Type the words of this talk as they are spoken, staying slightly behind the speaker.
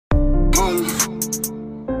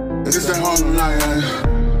that Harlem night.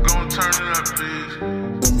 Gon' turn it up, please.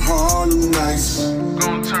 Them Harlem nights.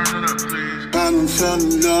 Gon' turn it up, please. I done fell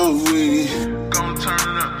in love with it. Gon' turn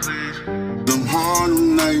it up, please. Them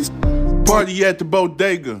Harlem nights. Party at the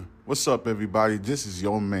Bodega. What's up, everybody? This is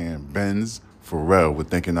your man, Benz Pharrell with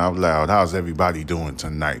Thinking Out Loud. How's everybody doing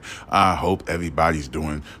tonight? I hope everybody's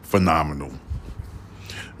doing phenomenal.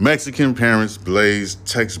 Mexican parents blaze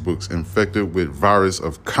textbooks infected with virus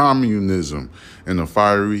of communism in a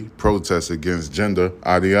fiery protest against gender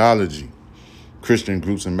ideology. Christian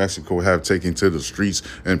groups in Mexico have taken to the streets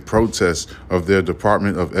in protest of their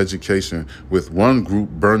Department of Education, with one group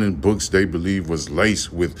burning books they believe was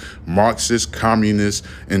laced with Marxist communist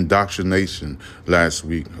indoctrination last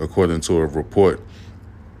week, according to a report.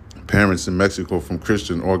 Parents in Mexico from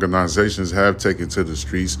Christian organizations have taken to the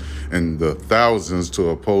streets in the thousands to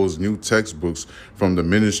oppose new textbooks from the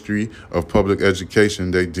Ministry of Public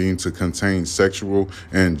Education they deem to contain sexual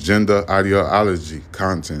and gender ideology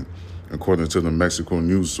content. According to the Mexico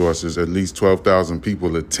news sources, at least 12,000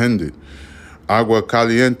 people attended.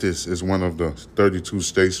 Aguascalientes is one of the 32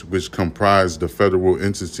 states which comprise the federal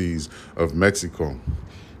entities of Mexico.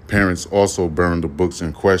 Parents also burned the books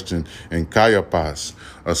in question in Chiapas,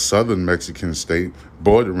 a southern Mexican state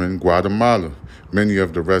bordering Guatemala. Many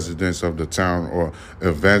of the residents of the town are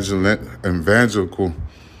evangelical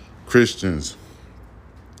Christians.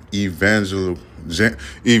 Evangelical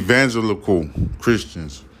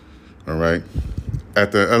Christians. All right.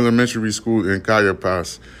 At the elementary school in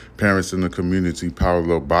Chiapas, parents in the community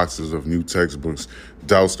piled up boxes of new textbooks,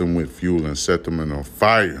 doused them with fuel, and set them on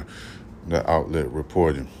fire, the outlet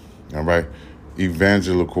reported. All right.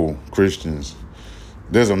 Evangelical Christians.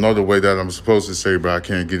 There's another way that I'm supposed to say, but I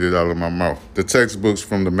can't get it out of my mouth. The textbooks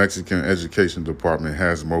from the Mexican Education Department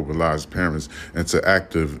has mobilized parents into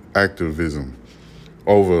activism.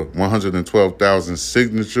 Over 112,000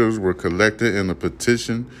 signatures were collected in a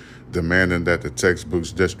petition demanding that the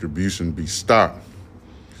textbook's distribution be stopped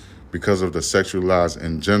because of the sexualized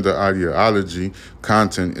and gender ideology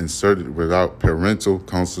content inserted without parental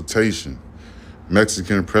consultation.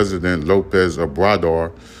 Mexican President Lopez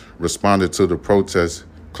Obrador responded to the protest,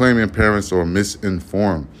 claiming parents are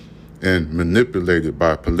misinformed and manipulated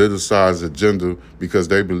by a politicized agenda because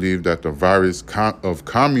they believe that the virus of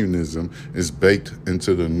communism is baked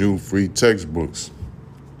into the new free textbooks.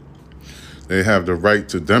 They have the right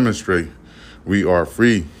to demonstrate. We are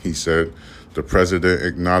free, he said. The president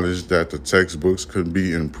acknowledged that the textbooks could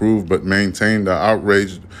be improved, but maintained the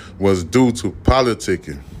outrage was due to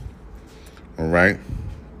politicking. All right?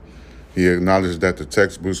 He acknowledged that the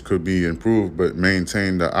textbooks could be improved, but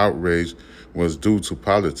maintained the outrage was due to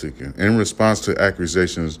politicking. In response to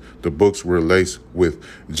accusations, the books were laced with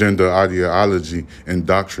gender ideology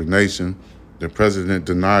indoctrination. The president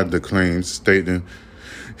denied the claims, stating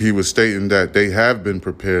that they have been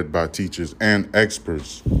prepared by teachers and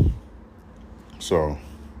experts. So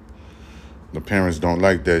the parents don't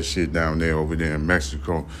like that shit down there over there in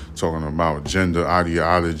Mexico, talking about gender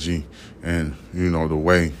ideology and, the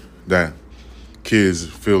way that kids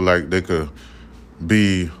feel like they could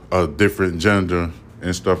be a different gender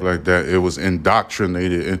and stuff like that. It was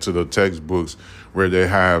indoctrinated into the textbooks where they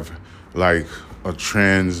have like a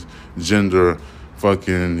transgender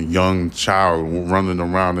fucking young child running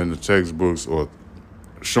around in the textbooks or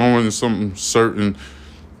showing some certain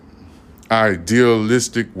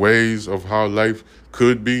idealistic ways of how life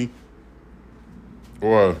could be,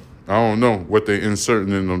 or I don't know what they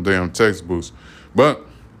inserting in them damn textbooks. But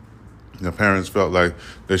the parents felt like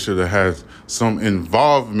they should have had some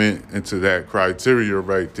involvement into that criteria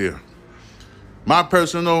right there. My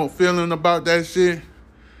personal feeling about that shit,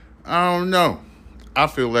 I don't know. I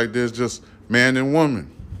feel like there's just man and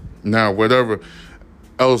woman. Now, whatever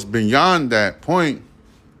else beyond that point,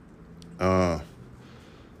 I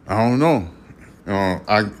don't know.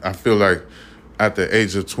 I feel like at the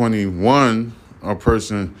age of 21, a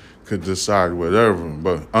person could decide whatever.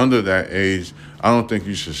 But under that age, I don't think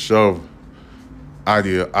you should shove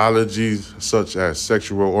ideologies such as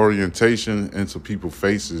sexual orientation into people's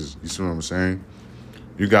faces. You see what I'm saying?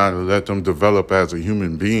 You gotta let them develop as a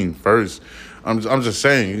human being first. I'm just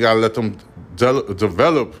saying, you gotta let them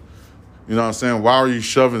develop. You know what I'm saying? Why are you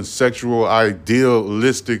shoving sexual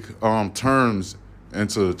idealistic terms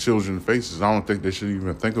into children's faces? I don't think they should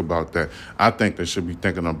even think about that. I think they should be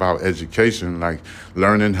thinking about education, like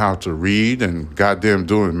learning how to read and goddamn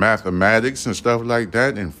doing mathematics and stuff like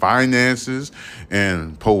that, and finances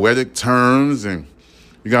and poetic terms. And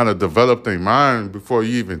you got to develop their mind before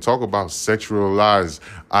you even talk about sexualized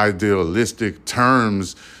idealistic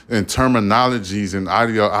terms and terminologies and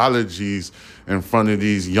ideologies in front of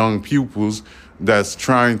these young pupils that's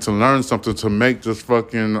trying to learn something to make this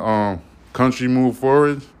fucking country move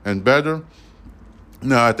forward and better.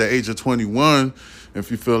 Now, at the age of 21, if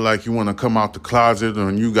you feel like you want to come out the closet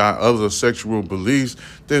and you got other sexual beliefs,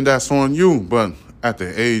 then that's on you. But at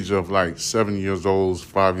the age of like 7 years old,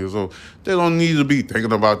 5 years old, they don't need to be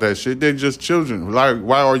thinking about that shit. They're just children. Like,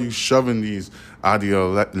 why are you shoving these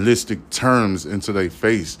idealistic terms into their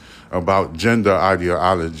face about gender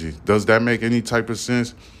ideology? Does that make any type of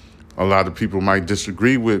sense? A lot of people might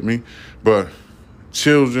disagree with me, but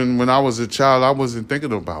children, when I was a child, I wasn't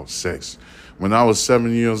thinking about sex. When I was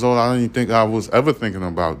 7 years old, I didn't think I was ever thinking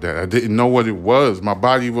about that. I didn't know what it was. My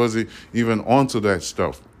body wasn't even onto that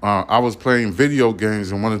stuff. I was playing video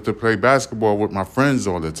games and wanted to play basketball with my friends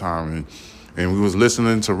all the time. And we was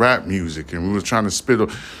listening to rap music and we was trying to spit.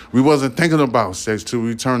 We wasn't thinking about sex till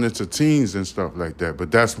we turned into teens and stuff like that.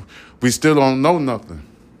 But we still don't know nothing.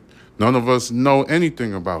 None of us know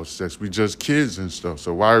anything about sex. We just kids and stuff.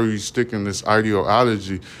 So why are we sticking this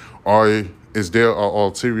ideology? Or is there an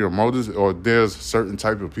ulterior motive, or there's a certain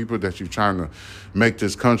type of people that you're trying to make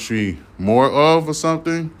this country more of or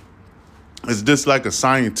something? Is this like a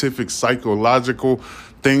scientific, psychological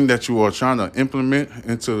thing that you are trying to implement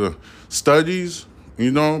into the studies? You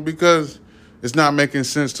know, because it's not making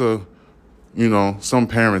sense to, you know, some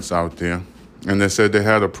parents out there. And they said they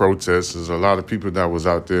had a protest. There's a lot of people that was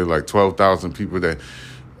out there, like 12,000 people that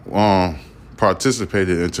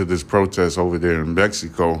participated into this protest over there in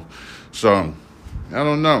Mexico. So, I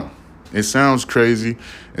don't know. It sounds crazy.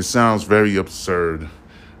 It sounds very absurd.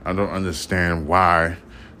 I don't understand why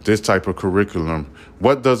this type of curriculum,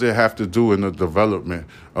 what does it have to do in the development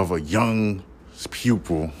of a young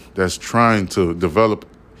pupil that's trying to develop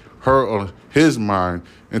her or his mind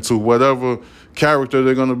into whatever character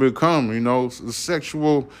they're going to become, you know,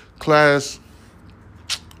 sexual class.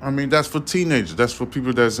 I mean, that's for teenagers. That's for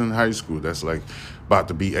people that's in high school. That's like about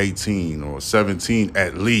to be 18 or 17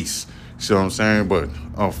 at least. You see what I'm saying? But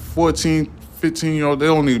a 14, 15-year-old, they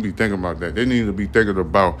don't need to be thinking about that. They need to be thinking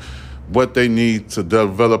about what they need to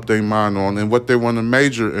develop their mind on and what they want to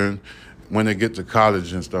major in when they get to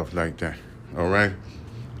college and stuff like that. All right?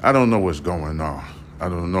 I don't know what's going on. I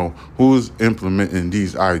don't know who's implementing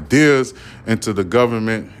these ideas into the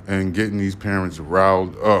government and getting these parents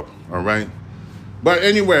riled up, all right? But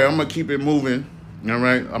anyway, I'm going to keep it moving, all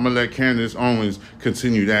right? I'm going to let Candace Owens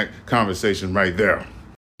continue that conversation right there.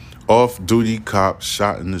 Off-duty cop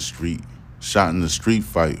shot in the street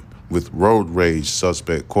fight with road rage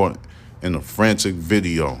suspect caught in a frantic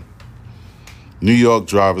video. New York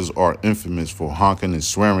drivers are infamous for honking and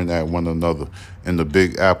swearing at one another in the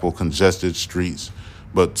Big Apple congested streets.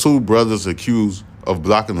 But two brothers accused of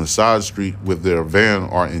blocking a side street with their van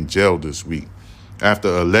are in jail this week after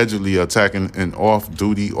allegedly attacking an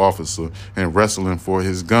off-duty officer and wrestling for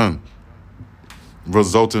his gun,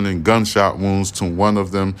 resulting in gunshot wounds to one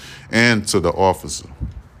of them and to the officer.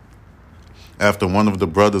 After one of the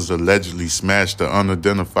brothers allegedly smashed the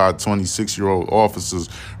unidentified 26-year-old officer's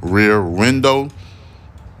rear window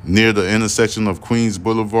near the intersection of Queens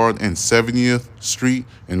Boulevard and 70th Street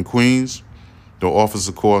in Queens, the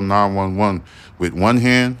officer called 911 with one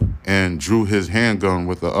hand and drew his handgun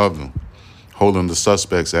with the other, holding the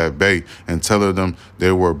suspects at bay and telling them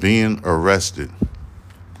they were being arrested.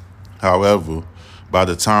 However, by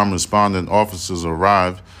the time responding officers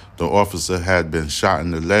arrived, the officer had been shot in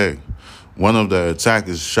the leg. One of the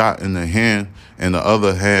attackers shot in the hand and the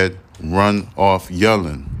other had run off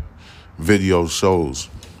yelling. Video shows.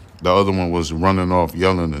 The other one was running off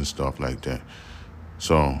yelling and stuff like that.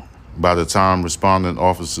 So by the time responding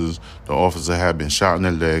officers, the officer had been shot in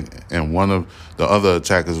the leg and one of the other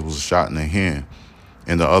attackers was shot in the hand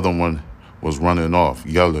and the other one was running off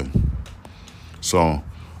yelling. So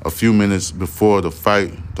a few minutes before the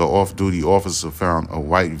fight, the off-duty officer found a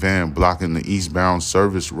white van blocking the eastbound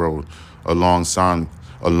service road alongside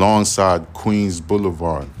Queens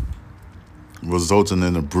Boulevard, resulting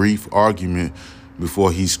in a brief argument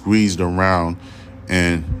before he squeezed around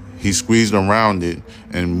it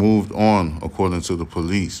and moved on, according to the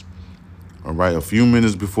police. All right, a few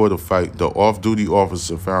minutes before the fight, the off-duty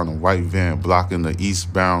officer found a white van blocking the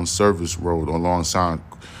eastbound service road alongside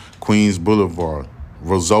Queens Boulevard,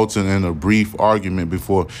 resulting in a brief argument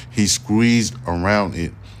before he squeezed around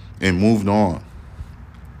it and moved on.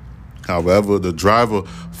 However, the driver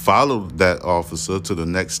followed that officer to the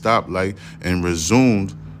next stoplight and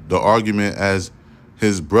resumed the argument as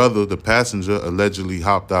his brother, the passenger, allegedly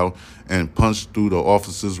hopped out and punched through the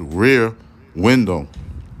officer's rear window.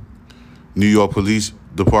 New York Police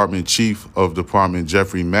Department Chief of Department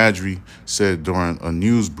Jeffrey Madry said during a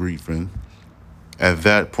news briefing At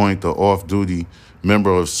that point, the off-duty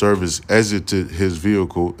member of service exited his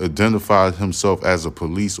vehicle, identified himself as a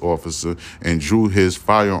police officer, and drew his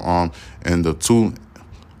firearm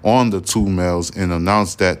on the two males and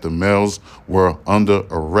announced that the males were under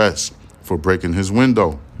arrest for breaking his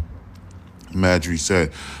window. Madry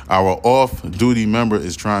said, "Our off-duty member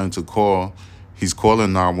is trying to call. He's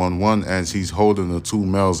calling 911 as he's holding the two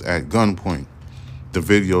males at gunpoint." The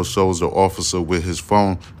video shows the officer with his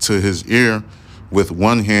phone to his ear with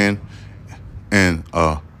one hand and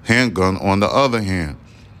a handgun on the other hand,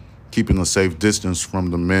 keeping a safe distance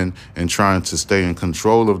from the men and trying to stay in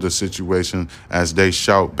control of the situation as they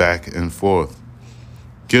shout back and forth.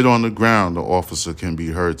 "Get on the ground," the officer can be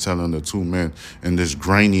heard telling the two men in this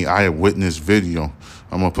grainy eyewitness video.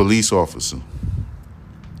 "I'm a police officer."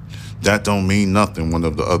 "That don't mean nothing," one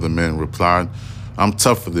of the other men replied. "I'm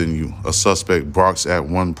tougher than you," a suspect barks at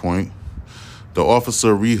one point. The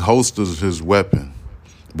officer reholsters his weapon,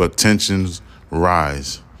 but tensions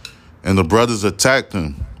rise, and the brothers attacked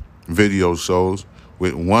him, video shows,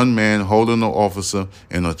 with one man holding the officer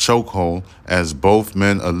in a chokehold as both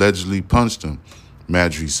men allegedly punched him,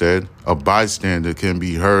 Madry said. A bystander can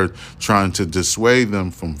be heard trying to dissuade them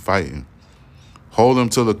from fighting. "Hold them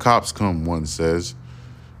till the cops come," one says.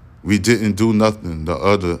 "We didn't do nothing," the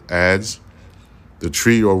other adds. The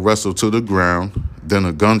trio wrestle to the ground, then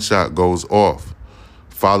a gunshot goes off,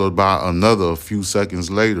 followed by another a few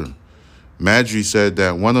seconds later. Madry said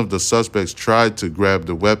that one of the suspects tried to grab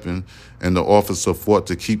the weapon and the officer fought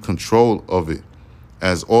to keep control of it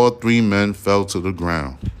as all three men fell to the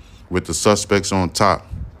ground, with the suspects on top.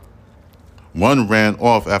 One ran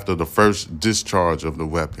off after the first discharge of the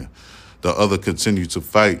weapon. The other continued to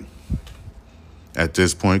fight. At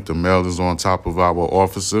this point, the male is on top of our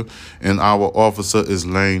officer, and our officer is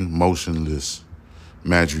laying motionless,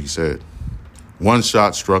 Madry said. One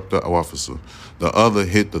shot struck the officer. The other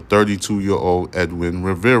hit the 32-year-old Edwin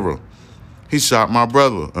Rivera. "He shot my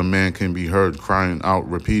brother," a man can be heard crying out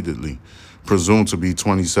repeatedly, presumed to be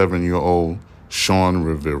 27-year-old Sean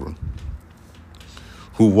Rivera,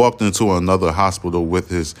 who walked into another hospital with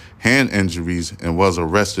his hand injuries and was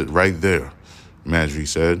arrested right there, Madry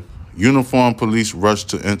said. Uniformed police rushed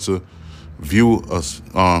to view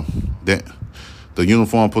the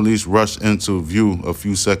uniformed police rushed into view a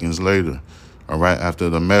few seconds later, right after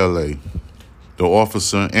the melee. The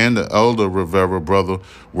officer and the elder Rivera brother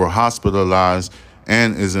were hospitalized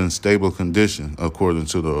and is in stable condition, according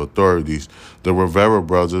to the authorities. The Rivera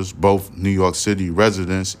brothers, both New York City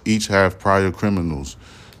residents, each have prior criminals,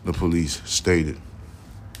 the police stated.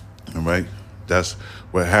 All right, that's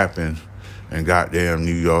what happened in goddamn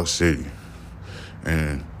New York City.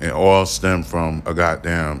 And it all stemmed from a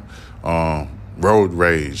goddamn road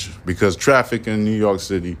rage, because traffic in New York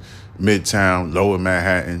City, Midtown, Lower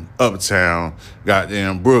Manhattan, Uptown,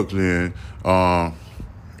 goddamn Brooklyn,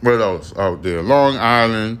 what else out there? Long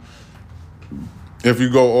Island. If you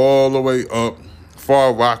go all the way up,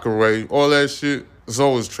 Far Rockaway, all that shit, it's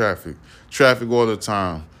always traffic. Traffic all the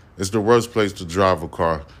time. It's the worst place to drive a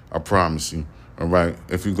car, I promise you. All right?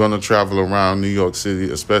 If you're going to travel around New York City,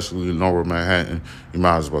 especially Lower Manhattan, you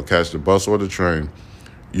might as well catch the bus or the train.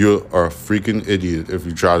 You're a freaking idiot if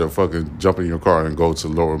you try to fucking jump in your car and go to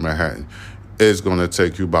Lower Manhattan. It's going to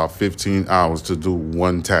take you about 15 hours to do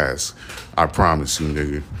one task. I promise you,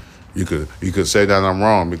 nigga. You could say that I'm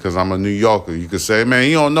wrong because I'm a New Yorker. You could say, man,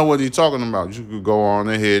 you don't know what he's talking about. You could go on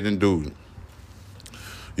ahead and do it.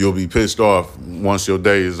 You'll be pissed off once your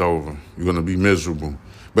day is over. You're going to be miserable.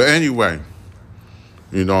 But anyway,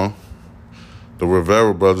 you know, the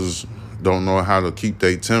Rivera brothers don't know how to keep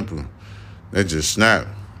their temper. They just snap.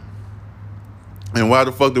 And why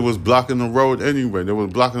the fuck they was blocking the road anyway? They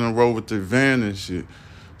was blocking the road with their van and shit.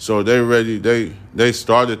 So they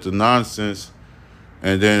started the nonsense.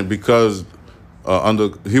 And then because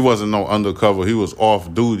he wasn't no undercover, he was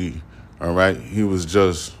off duty, all right? He was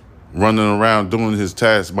just running around doing his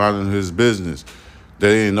tasks, minding his business. They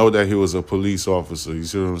didn't know that he was a police officer, you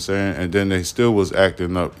see what I'm saying? And then they still was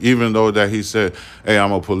acting up, even though that he said, hey,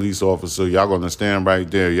 I'm a police officer, y'all gonna stand right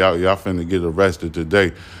there, y'all finna get arrested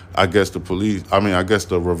today. I guess the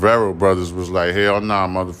Rivera brothers was like, hell nah,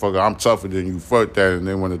 motherfucker, I'm tougher than you, fuck that, and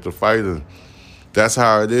they wanted to fight him. That's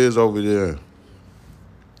how it is over there.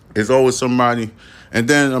 It's always somebody, and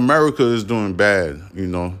then America is doing bad, you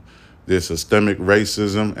know. There's systemic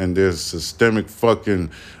racism and there's systemic fucking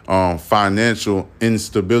financial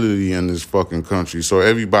instability in this fucking country. So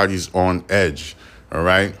everybody's on edge, all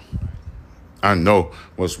right? I know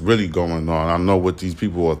what's really going on. I know what these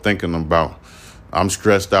people are thinking about. I'm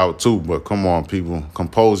stressed out too, but come on, people.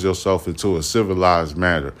 Compose yourself into a civilized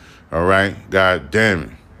manner, all right? God damn it.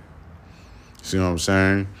 See what I'm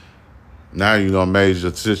saying? Now you done made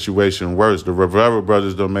the situation worse. The Rivera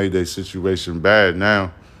brothers done made their situation bad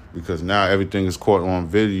now because now everything is caught on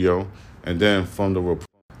video. And then from the report,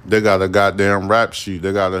 they got a goddamn rap sheet.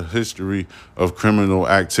 They got a history of criminal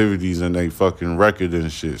activities in their fucking record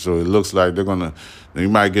and shit. So it looks like they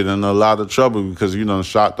might get in a lot of trouble because you done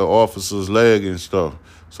shot the officer's leg and stuff.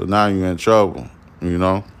 So now you're in trouble, you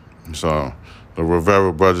know? So the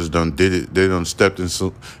Rivera brothers done did it. They done stepped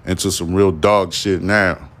into some real dog shit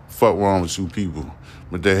now. Fuck wrong with you people?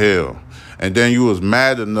 What the hell? And then you was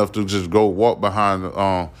mad enough to just go walk behind,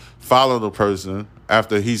 follow the person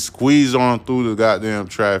after he squeezed on through the goddamn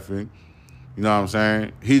traffic. You know what I'm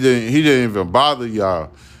saying? He didn't even bother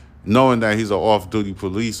y'all, knowing that he's an off-duty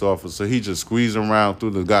police officer. He just squeezed around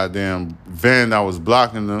through the goddamn van that was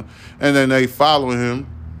blocking them, and then they follow him.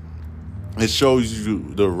 It shows you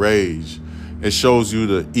the rage. It shows you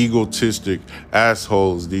the egotistic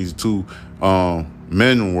assholes these two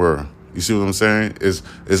men were. You see what I'm saying?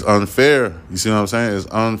 It's unfair. You see what I'm saying? It's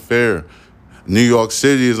unfair. New York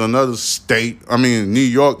City is another state. I mean, New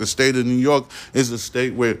York, the state of New York is a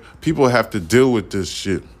state where people have to deal with this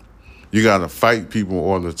shit. You got to fight people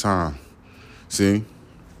all the time. See?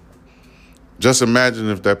 Just imagine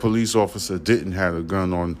if that police officer didn't have a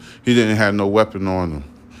gun on. He didn't have no weapon on him.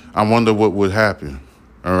 I wonder what would happen.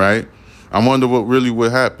 All right? I wonder what really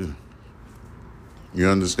would happen. You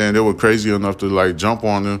understand? They were crazy enough to like jump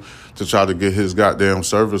on him to try to get his goddamn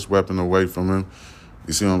service weapon away from him.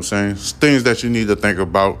 You see what I'm saying? It's things that you need to think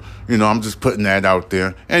about. You know, I'm just putting that out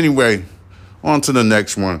there. Anyway, on to the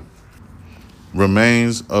next one.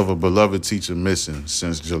 Remains of a beloved teacher missing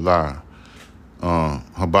since July.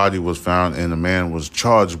 Her body was found and a man was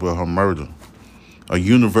charged with her murder. A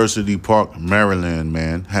University Park, Maryland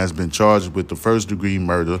man has been charged with the first-degree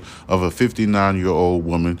murder of a 59-year-old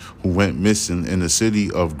woman who went missing in the city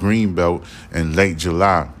of Greenbelt in late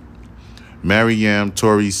July. Mariam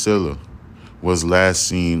Tori Siller was last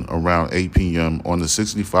seen around 8 p.m. on the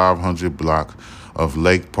 6500 block of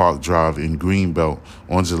Lake Park Drive in Greenbelt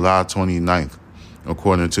on July 29th,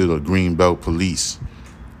 according to the Greenbelt police.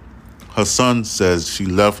 Her son says she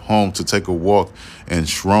left home to take a walk in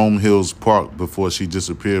Shrome Hills Park before she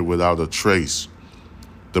disappeared without a trace.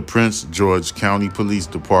 The Prince George County Police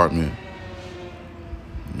Department.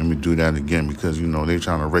 Let me do that again because, you know, they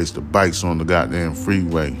trying to race the bikes on the goddamn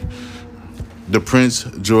freeway. The Prince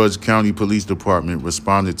George County Police Department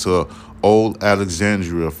responded to Old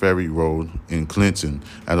Alexandria Ferry Road in Clinton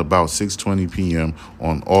at about 6:20 p.m.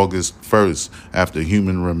 on August 1st after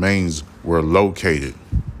human remains were located.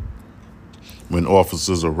 When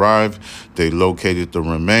officers arrived, they located the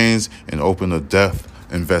remains and opened a death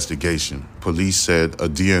investigation. Police said a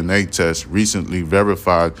DNA test recently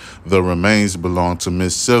verified the remains belonged to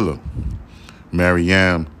Miss Siller,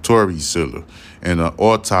 Mariam Tori Siller, and an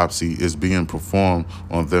autopsy is being performed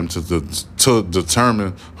on them to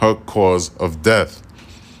determine her cause of death.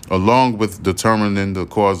 Along with determining the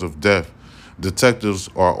cause of death, detectives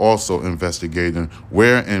are also investigating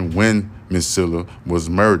where and when Miss Siller was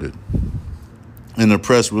murdered. In a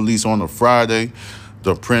press release on a Friday,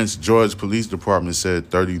 the Prince George Police Department said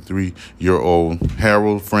 33-year-old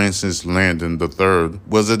Harold Francis Landon III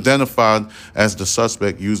was identified as the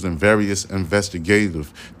suspect using various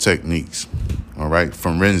investigative techniques,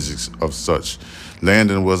 forensics of such.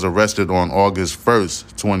 Landon was arrested on August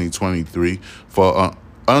 1st, 2023, for an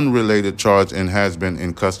unrelated charge and has been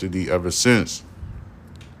in custody ever since.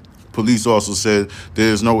 Police also said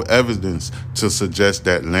there is no evidence to suggest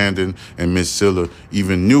that Landon and Miss Siller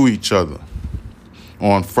even knew each other.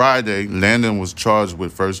 On Friday, Landon was charged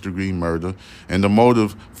with first-degree murder, and the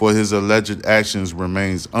motive for his alleged actions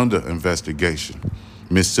remains under investigation.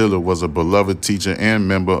 Miss Siller was a beloved teacher and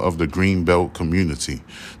member of the Greenbelt community.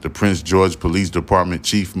 The Prince George Police Department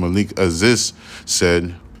Chief Malik Aziz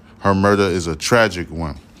said, "Her murder is a tragic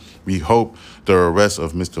one. We hope the arrest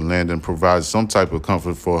of Mr. Landon provides some type of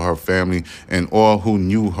comfort for her family and all who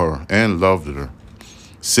knew her and loved her."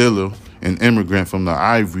 Siller, an immigrant from the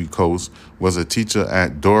Ivory Coast, was a teacher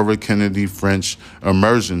at Dora Kennedy French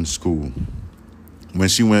Immersion School. When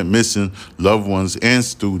she went missing, loved ones and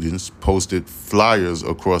students posted flyers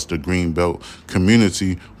across the Greenbelt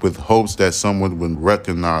community with hopes that someone would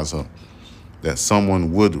recognize her.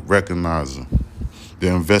 The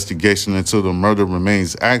investigation into the murder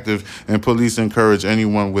remains active, and police encourage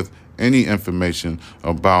anyone with any information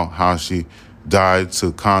about how she died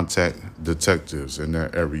to contact detectives in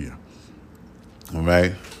that area. All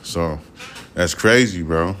right? So that's crazy,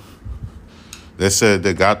 bro. They said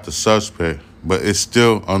they got the suspect, but it's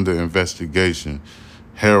still under investigation.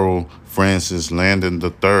 Harold Francis Landon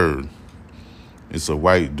III. It's a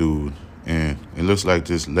white dude. And it looks like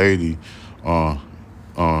this lady,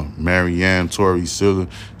 Marianne Tori Siller,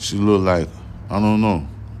 she look like, I don't know,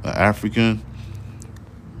 an African,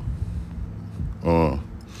 or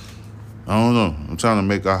I don't know. I'm trying to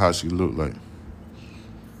make out how she look like.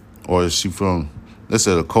 Or is she from, let's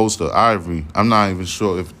say, the coast of Ivory? I'm not even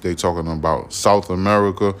sure if they talking about South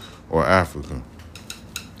America or Africa.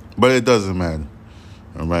 But it doesn't matter,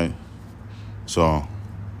 all right? So,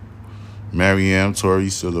 Marianne Tori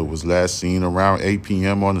Siller was last seen around 8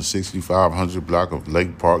 p.m. on the 6500 block of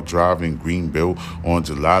Lake Park Drive in Greenbelt on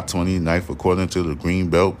July 29th, according to the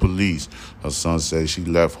Greenbelt police. Her son said she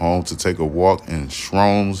left home to take a walk in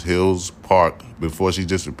Shrooms Hills Park before she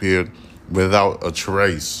disappeared without a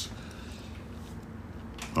trace.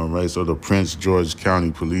 All right, so the Prince George County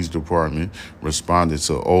Police Department responded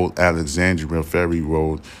to Old Alexandria Ferry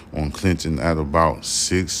Road on Clinton at about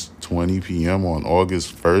 6:20 p.m. on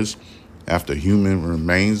August 1st. After human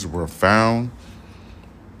remains were found.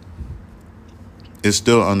 It's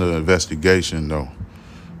still under investigation, though.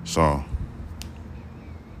 So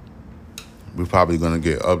we're probably going to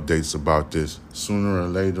get updates about this sooner or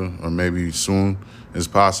later, or maybe soon as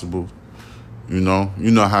possible. You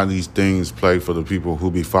know how these things play for the people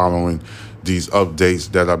who be following these updates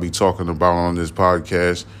that I be talking about on this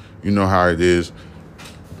podcast. You know how it is.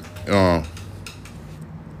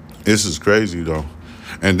 This is crazy, though.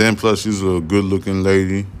 And then plus she's a good-looking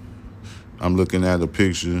lady. I'm looking at the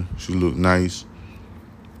picture. She look nice.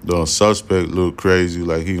 The suspect look crazy,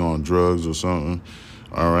 like he on drugs or something.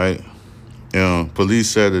 All right.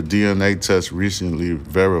 Police said a DNA test recently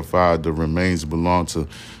verified the remains belong to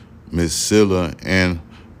Miss Siller, and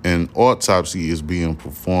an autopsy is being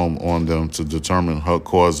performed on them to determine her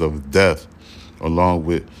cause of death. Along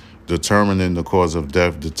with determining the cause of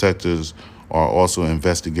death, detectives are also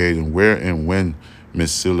investigating where and when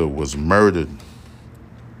Miss Siller was murdered.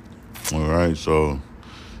 All right, so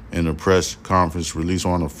in a press conference released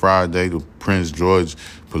on a Friday, the Prince George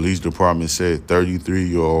Police Department said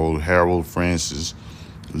 33-year-old Harold Francis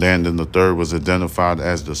Landon III was identified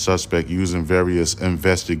as the suspect using various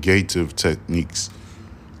investigative techniques.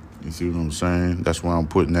 You see what I'm saying? That's why I'm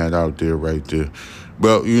putting that out there right there.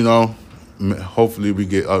 But, hopefully we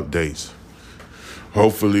get updates.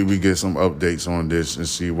 Hopefully we get some updates on this and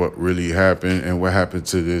see what really happened and what happened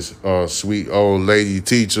to this sweet old lady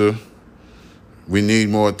teacher. We need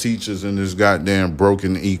more teachers in this goddamn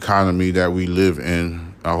broken economy that we live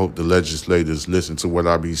in. I hope the legislators listen to what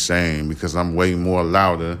I be saying, because I'm way more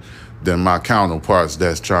louder than my counterparts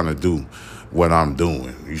that's trying to do what I'm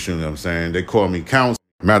doing. You see what I'm saying? They call me counselor.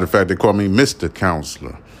 Matter of fact, they call me Mr.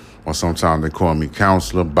 Counselor. Or sometimes they call me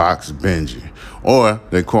Counselor Box Benji. Or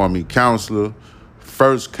they call me Counselor,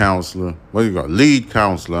 First Counselor, Lead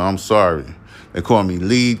Counselor, I'm sorry. They call me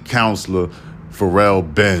Lead Counselor Pharrell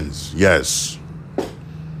Benz. Yes.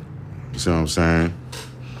 You see what I'm saying?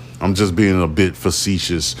 I'm just being a bit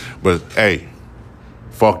facetious, but hey,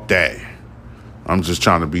 fuck that. I'm just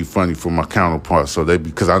trying to be funny for my counterparts,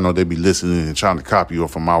 because I know they be listening and trying to copy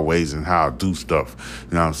off of my ways and how I do stuff.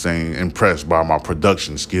 You know what I'm saying? Impressed by my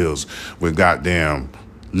production skills with goddamn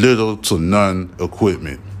little to none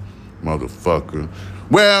equipment, motherfucker.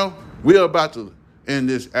 Well, we're about to end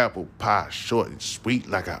this apple pie short and sweet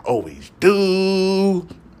like I always do.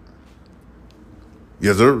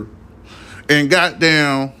 Yes, sir. And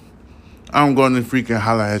goddamn, I'm going to freaking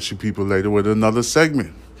holler at you people later with another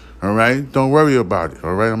segment. All right? Don't worry about it.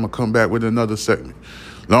 All right? I'm going to come back with another segment.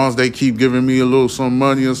 As long as they keep giving me a little some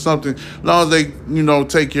money or something, as long as they,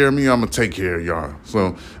 take care of me, I'm going to take care of y'all.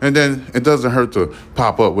 So, and then it doesn't hurt to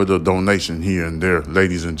pop up with a donation here and there,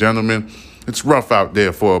 ladies and gentlemen. It's rough out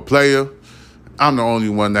there for a player. I'm the only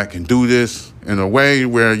one that can do this in a way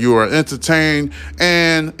where you are entertained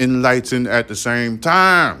and enlightened at the same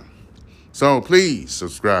time. So please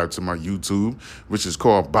subscribe to my YouTube, which is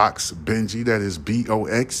called Box Benji. That is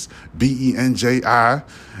BoxBenji.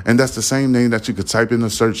 And that's the same name that you could type in the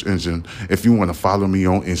search engine if you want to follow me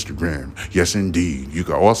on Instagram. Yes, indeed. You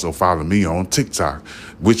can also follow me on TikTok,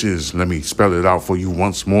 which is, let me spell it out for you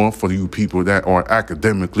once more, for you people that are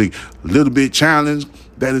academically a little bit challenged.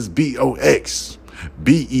 That is BoxBenji.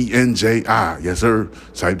 Yes, sir.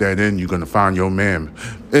 Type that in. You're going to find your man.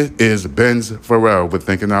 It is Benz Pharrell with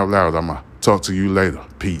Thinking Out Loud. I'm going to talk to you later.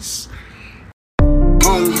 Peace.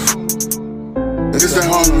 It's that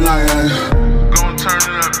Harlem night. Gon' turn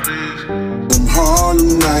it up, please. Them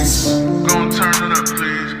Harlem nights. Gon' turn it up,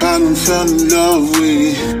 please. I done fell in love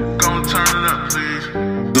with Gon' turn it up, please.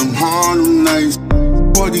 them Harlem nights.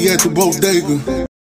 Party at the bodega.